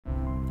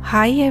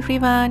Hi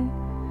everyone,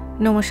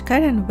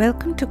 Namaskar and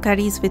welcome to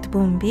Curries with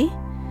Boombi.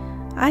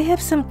 I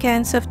have some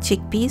cans of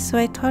chickpeas, so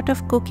I thought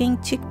of cooking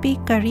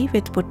chickpea curry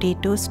with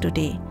potatoes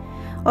today,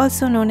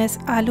 also known as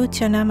Aloo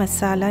Chana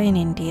Masala in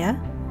India.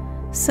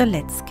 So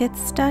let's get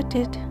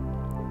started.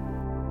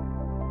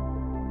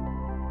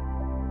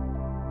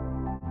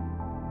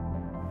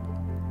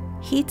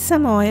 Heat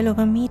some oil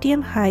over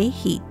medium-high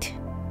heat.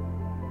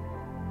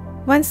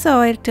 Once the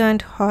oil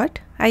turned hot,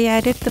 I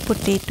added the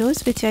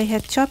potatoes which I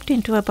had chopped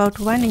into about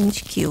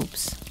 1-inch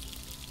cubes.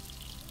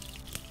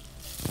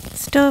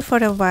 Stir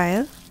for a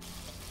while.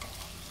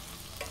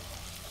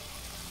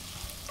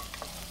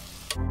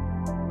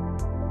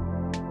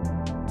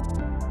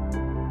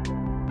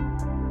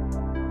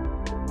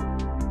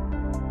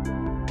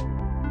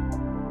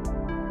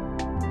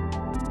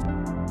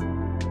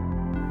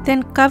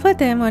 Then cover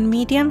them on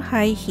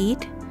medium-high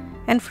heat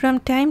and from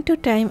time to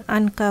time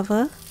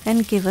uncover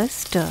and give a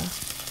stir.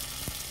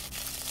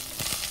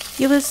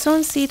 You will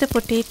soon see the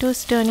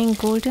potatoes turning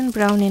golden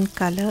brown in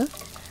color,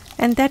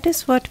 and that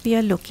is what we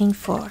are looking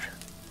for.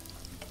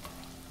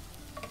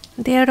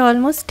 They are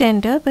almost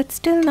tender but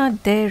still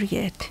not there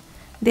yet.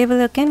 They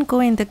will again go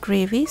in the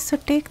gravy, so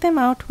take them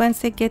out once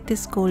they get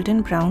this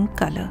golden brown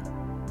color.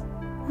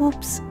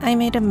 Oops, I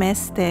made a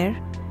mess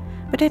there,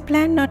 but I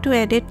plan not to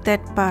edit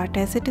that part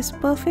as it is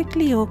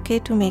perfectly okay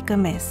to make a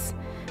mess,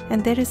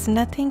 and there is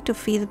nothing to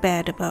feel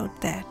bad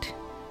about that.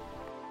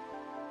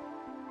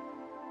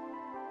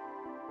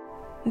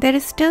 There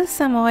is still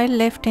some oil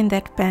left in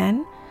that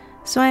pan,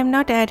 so I am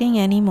not adding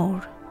any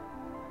more.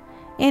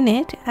 In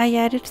it, I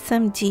added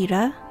some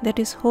jeera, that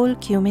is whole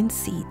cumin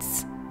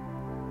seeds.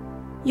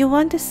 You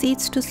want the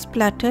seeds to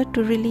splutter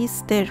to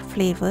release their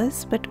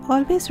flavors, but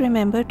always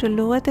remember to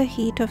lower the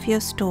heat of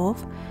your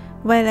stove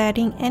while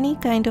adding any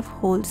kind of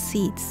whole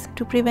seeds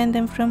to prevent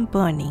them from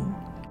burning.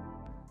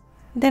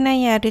 Then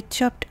I added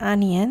chopped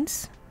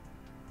onions.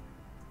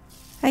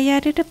 I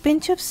added a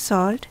pinch of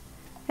salt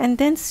and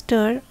then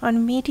stir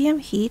on medium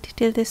heat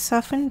till they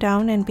soften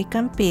down and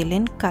become pale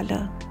in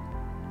color.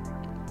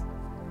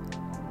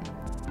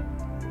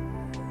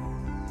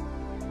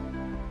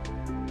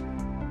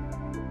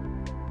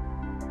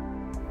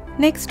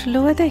 Next,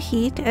 lower the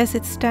heat as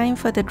it's time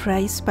for the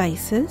dry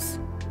spices.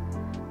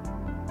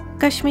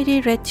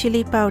 Kashmiri red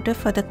chili powder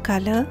for the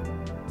color.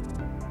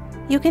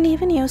 You can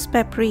even use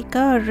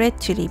paprika or red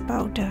chili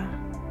powder.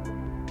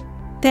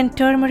 Then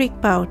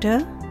turmeric powder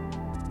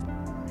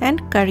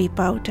and curry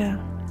powder.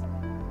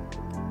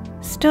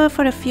 Stir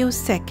for a few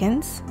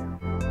seconds.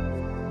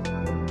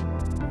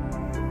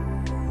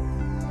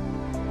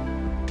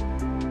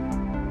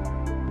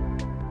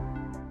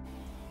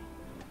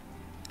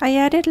 I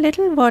added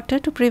little water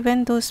to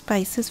prevent those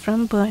spices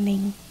from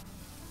burning.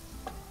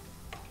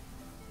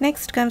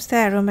 Next comes the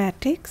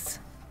aromatics,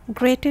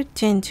 grated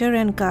ginger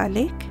and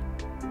garlic,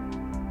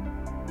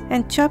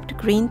 and chopped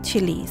green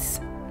chilies.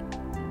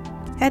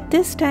 At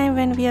this time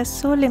when we are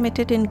so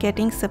limited in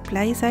getting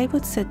supplies, I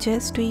would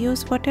suggest to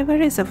use whatever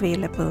is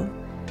available.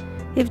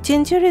 If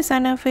ginger is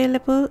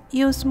unavailable,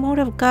 use more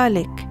of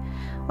garlic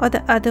or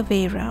the other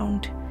way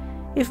around.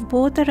 If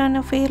both are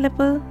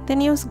unavailable, then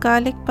use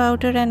garlic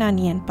powder and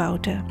onion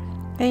powder.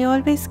 I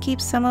always keep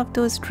some of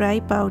those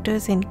dry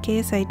powders in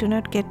case I do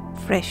not get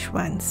fresh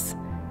ones.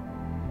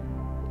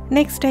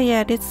 Next, I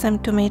added some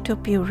tomato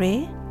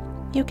puree.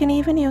 You can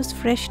even use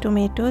fresh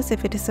tomatoes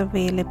if it is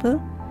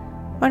available,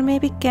 or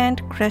maybe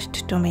canned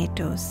crushed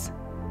tomatoes.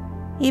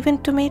 Even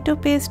tomato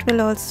paste will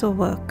also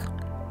work,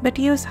 but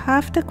use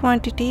half the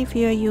quantity if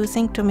you are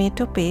using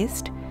tomato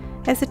paste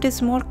as it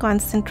is more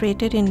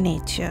concentrated in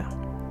nature.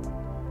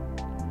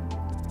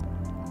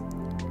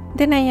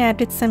 Then I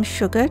added some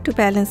sugar to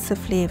balance the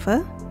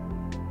flavor.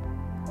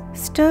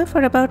 Stir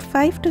for about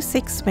 5 to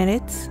 6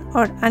 minutes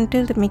or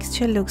until the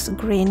mixture looks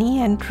grainy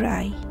and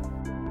dry.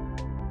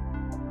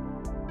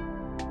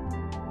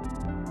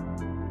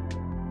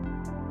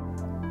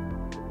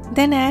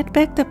 Then add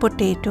back the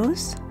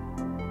potatoes.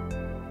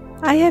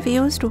 I have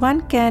used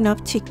 1 can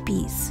of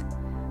chickpeas.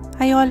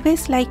 I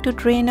always like to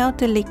drain out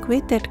the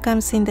liquid that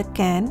comes in the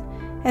can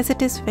as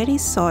it is very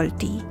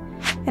salty,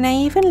 and I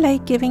even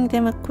like giving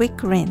them a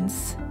quick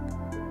rinse.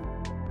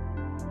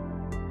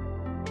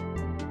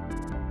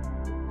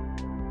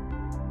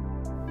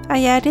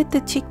 I added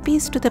the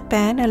chickpeas to the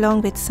pan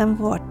along with some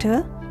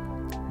water.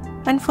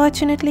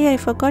 Unfortunately, I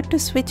forgot to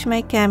switch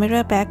my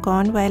camera back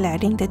on while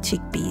adding the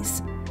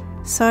chickpeas.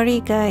 Sorry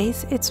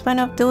guys, it's one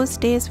of those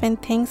days when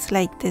things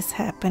like this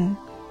happen.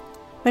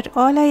 But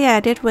all I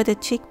added were the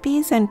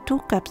chickpeas and 2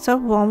 cups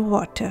of warm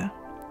water.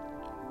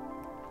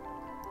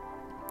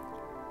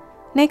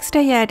 Next,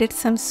 I added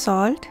some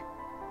salt.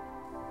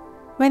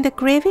 When the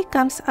gravy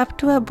comes up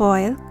to a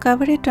boil,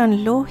 cover it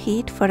on low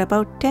heat for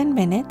about 10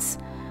 minutes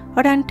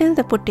or until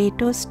the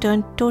potatoes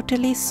turn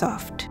totally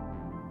soft.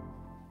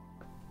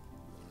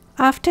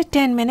 After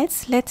 10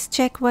 minutes, let's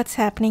check what's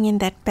happening in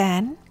that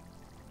pan.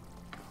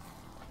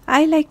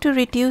 I like to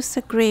reduce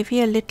the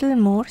gravy a little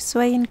more, so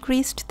I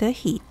increased the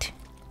heat.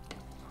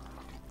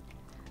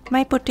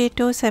 My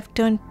potatoes have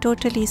turned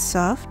totally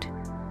soft.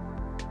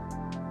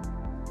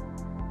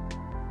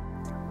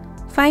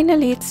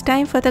 Finally, it's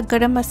time for the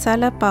garam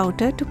masala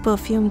powder to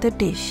perfume the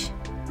dish.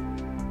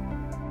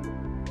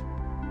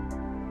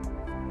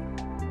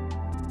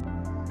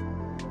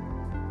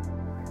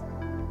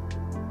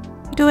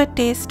 Do a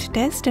taste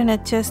test and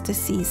adjust the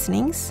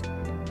seasonings.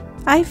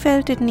 I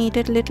felt it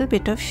needed a little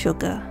bit of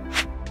sugar.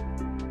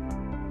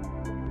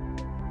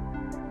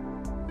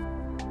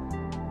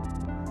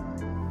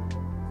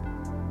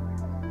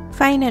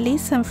 Finally,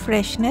 some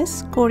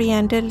freshness,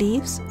 coriander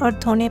leaves or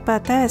dhone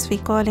pata as we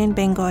call in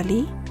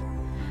Bengali.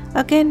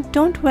 Again,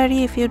 don't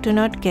worry if you do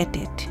not get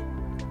it.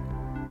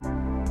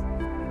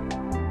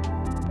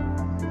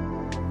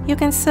 You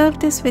can serve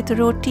this with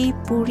roti,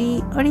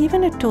 puree or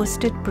even a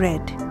toasted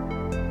bread.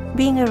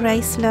 Being a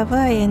rice lover,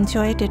 I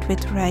enjoyed it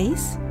with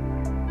rice.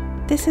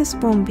 This is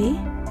Bumbi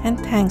and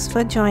thanks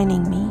for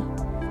joining me.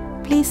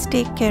 Please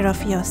take care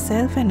of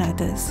yourself and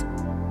others.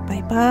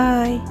 Bye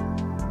bye.